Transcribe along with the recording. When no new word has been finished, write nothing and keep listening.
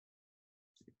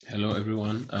Hello,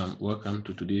 everyone. Welcome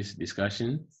to today's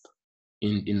discussion.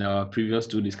 In our previous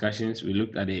two discussions, we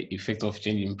looked at the effect of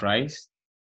change in price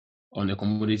on the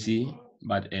commodity,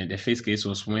 but the first case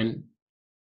was when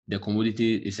the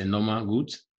commodity is a normal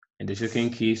good, and the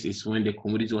second case is when the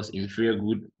commodity was inferior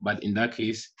good, but in that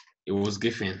case, it was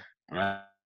given, right?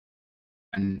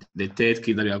 And the third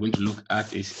case that we are going to look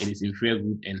at is it is inferior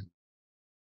good and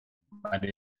but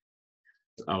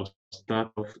I'll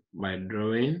start off by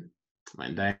drawing my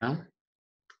diagram.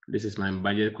 This is my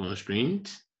budget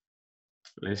constraint.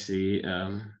 Let's see,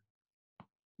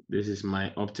 this is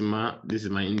my optima, this is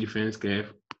my indifference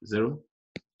curve 0.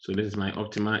 So this is my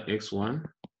optima x1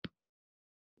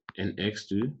 and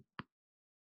x2,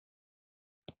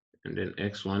 and then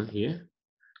x1 here.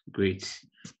 Great.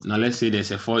 Now let's say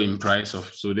there's a fall in price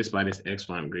of, so this part is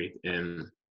x1, great,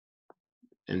 and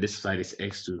this side is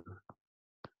x2.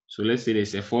 So let's say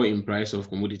there's a fall in price of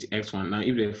commodity x1. Now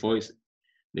if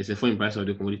there's a fall in price of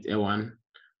the commodity L1,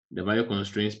 the value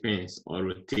constraint spins or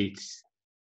rotates.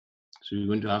 So you're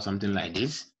going to have something like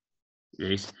this.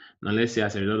 Yes. Now let's say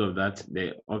as a result of that,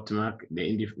 the optimal,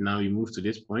 now we move to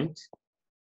this point.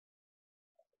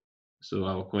 So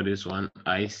I'll call this one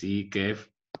IC curve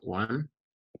 1.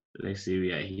 Let's say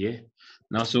we are here.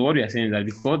 Now, so what we are saying is that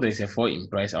because there's a fall in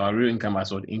price, our real income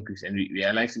has what increased, and we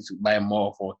are likely to buy more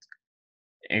of what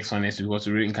X1 is because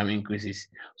the real income increases.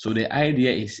 So the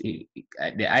idea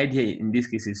in this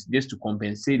case is just to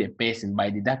compensate the person by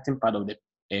deducting part of the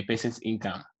person's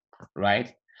income,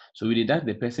 right? So we deduct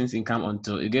the person's income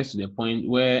until it gets to the point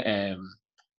where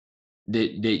the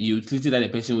utility that the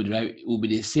person will derive will be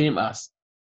the same as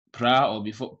prior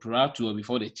to or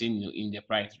before the change in the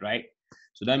price, right?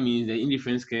 So that means the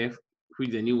indifference curve, which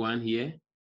is the new one here,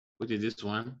 which is this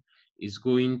one, is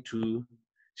going to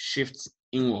shift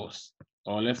inwards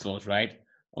or leftwards, right?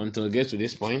 Until it gets to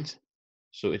this point.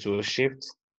 So it will shift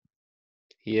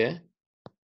here,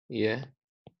 here,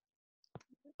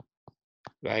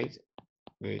 right?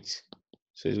 Great.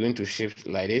 So it's going to shift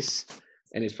like this,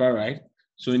 and it's far right.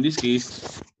 So in this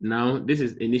case, now this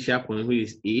is initial point, which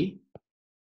is A,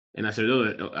 and as a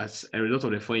result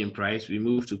of the fall in price, we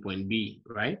move to point B,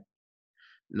 right?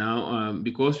 Now,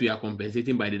 because we are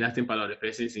compensating by deducting part of the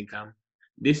person's income,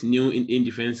 this new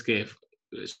indifference curve,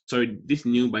 this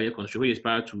new barrier constraint, which is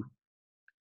prior to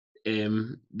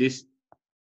this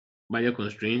barrier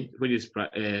constraint, which is prior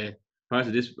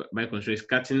to this barrier constraint, is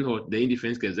cutting the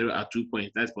indifference curve 0 at 2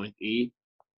 points. That's point A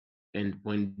and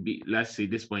point B. Let's say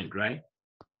this point, right?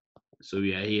 So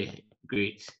we are here.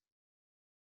 Great.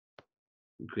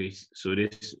 Great. So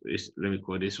this is, let me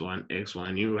call this one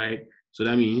X1 new, right? So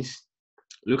that means,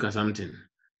 look at something.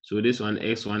 So this one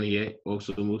X1 here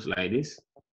also moves like this.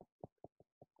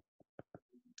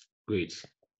 Great.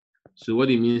 So what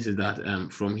it means is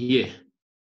that from here,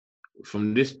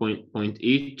 from this point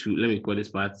A to, let me call this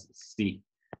part C.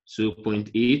 So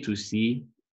point A to C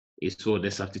is for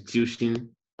the substitution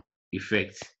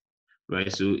effect,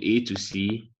 right? So A to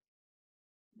C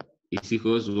is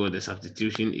equals to the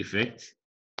substitution effect.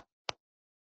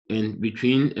 And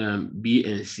between B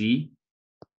and C,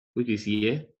 which is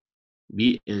here,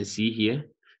 B and C here,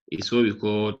 is what we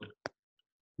call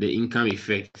the income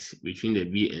effect between the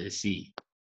B and C.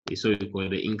 Is what we call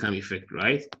the income effect,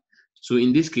 right? So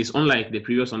in this case, unlike the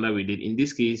previous one that we did, in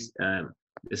this case,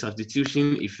 the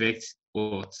substitution effect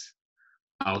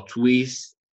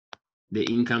outweighs the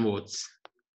income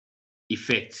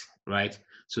effect, right?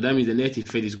 So that means the net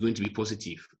effect is going to be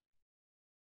positive.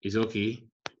 It's okay.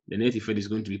 The net effect is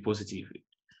going to be positive.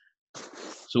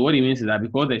 So what it means is that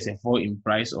because there's a fall in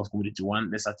price of commodity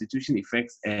 1, the substitution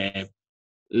effect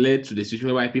led to the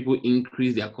situation whereby people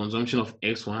increase their consumption of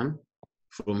X1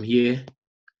 from here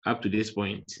up to this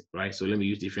point, right? So let me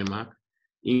use different mark.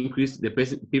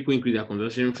 People increase their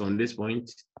consumption from this point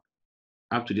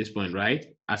up to this point, right?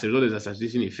 As a result of the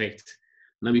substitution effect.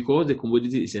 Now, because the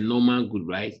commodity is a normal good,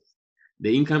 right?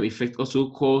 The income effect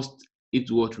also caused it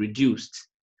to what reduced.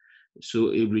 So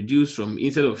it reduced from,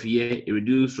 instead of here, it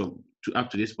reduced from to up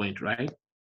to this point, right?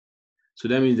 So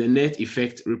that means the net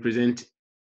effect represent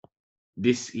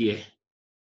this here.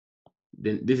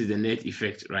 Then this is the net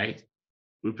effect, right?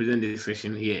 Represent this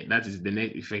section here. That is the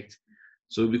net effect.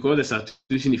 So because the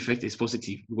substitution effect is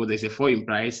positive, because there's a fall in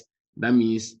price, that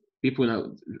means people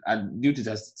now, due to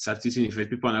the substitution effect,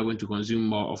 people are now going to consume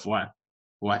more of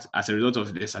what as a result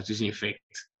of the substitution effect.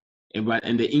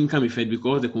 And the income effect,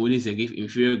 because the commodities they give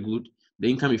inferior good, the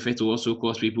income effect will also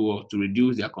cause people to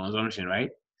reduce their consumption,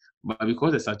 right? But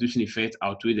because the substitution effect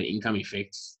outweighs the income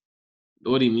effects,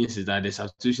 what it means is that the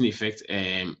substitution effect,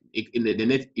 the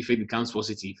net effect becomes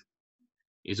positive.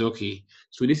 It's okay.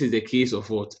 So this is the case of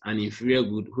what? An inferior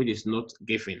good which is not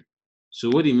given. So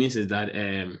what it means is that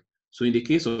so in the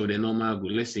case of the normal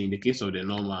good, let's say in the case of the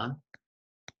normal,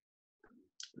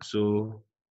 so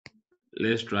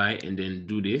let's try and then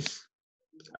do this.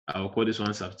 I'll call this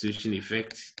one substitution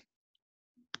effect,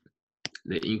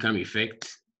 the income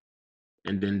effect,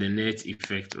 and then the net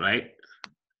effect, right?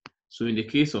 So in the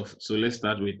case of, so let's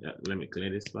start with, let me clear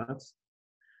this part.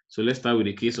 So let's start with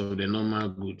the case of the normal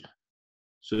good.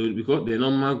 So because the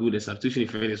normal good, the substitution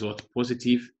effect is what?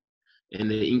 Positive, and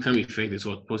the income effect is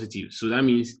what? Positive. So that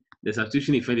means the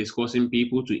substitution effect is causing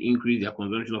people to increase their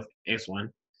consumption of S1,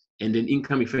 and then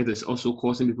income effect is also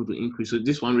causing people to increase. So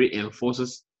this one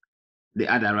reinforces the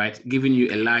other, right? Giving you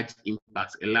a large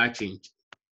impact, a large change,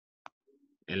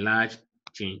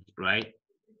 right?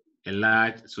 A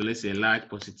large, so let's say a large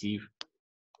positive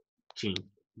change.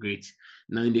 Great.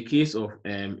 Now in the case of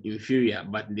inferior,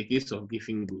 but in the case of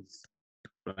giving goods,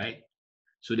 right?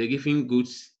 So the giving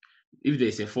goods, if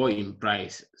there's a fall in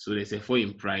price, so there's a fall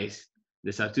in price,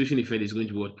 the substitution effect is going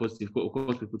to be what? Positive,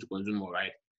 cause people to consume more,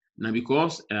 right? Now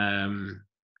because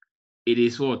it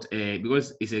is what?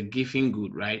 Because it's a giving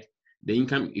good, right? The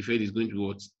income effect is going to be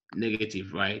what?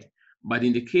 Negative, right? But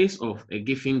in the case of a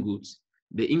giving goods,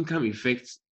 the income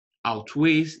effect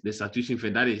outweighs the substitution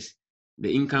effect. That is,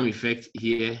 the income effect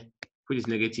here, which is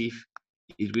negative,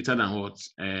 is greater than what?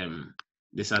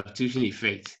 The substitution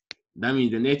effect. That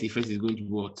means the net effect is going to be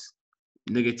what?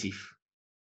 Negative.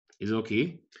 Is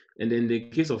okay. And then the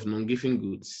case of non-giving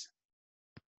goods,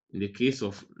 in the case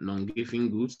of non-giving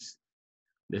goods,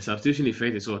 the substitution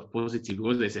effect is what? Positive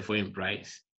because there's a fall in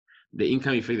price. The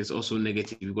income effect is also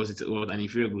negative because it's what? An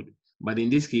inferior good. But in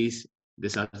this case, the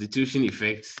substitution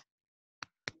effect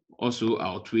also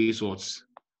outweighs what?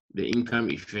 The income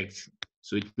effect.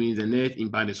 So it means the net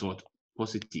impact is what?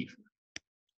 Positive.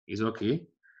 Is okay.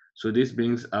 So this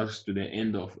brings us to the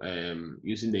end of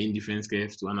using the indifference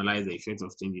curve to analyze the effect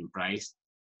of change in price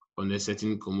on a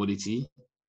certain commodity.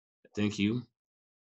 Thank you.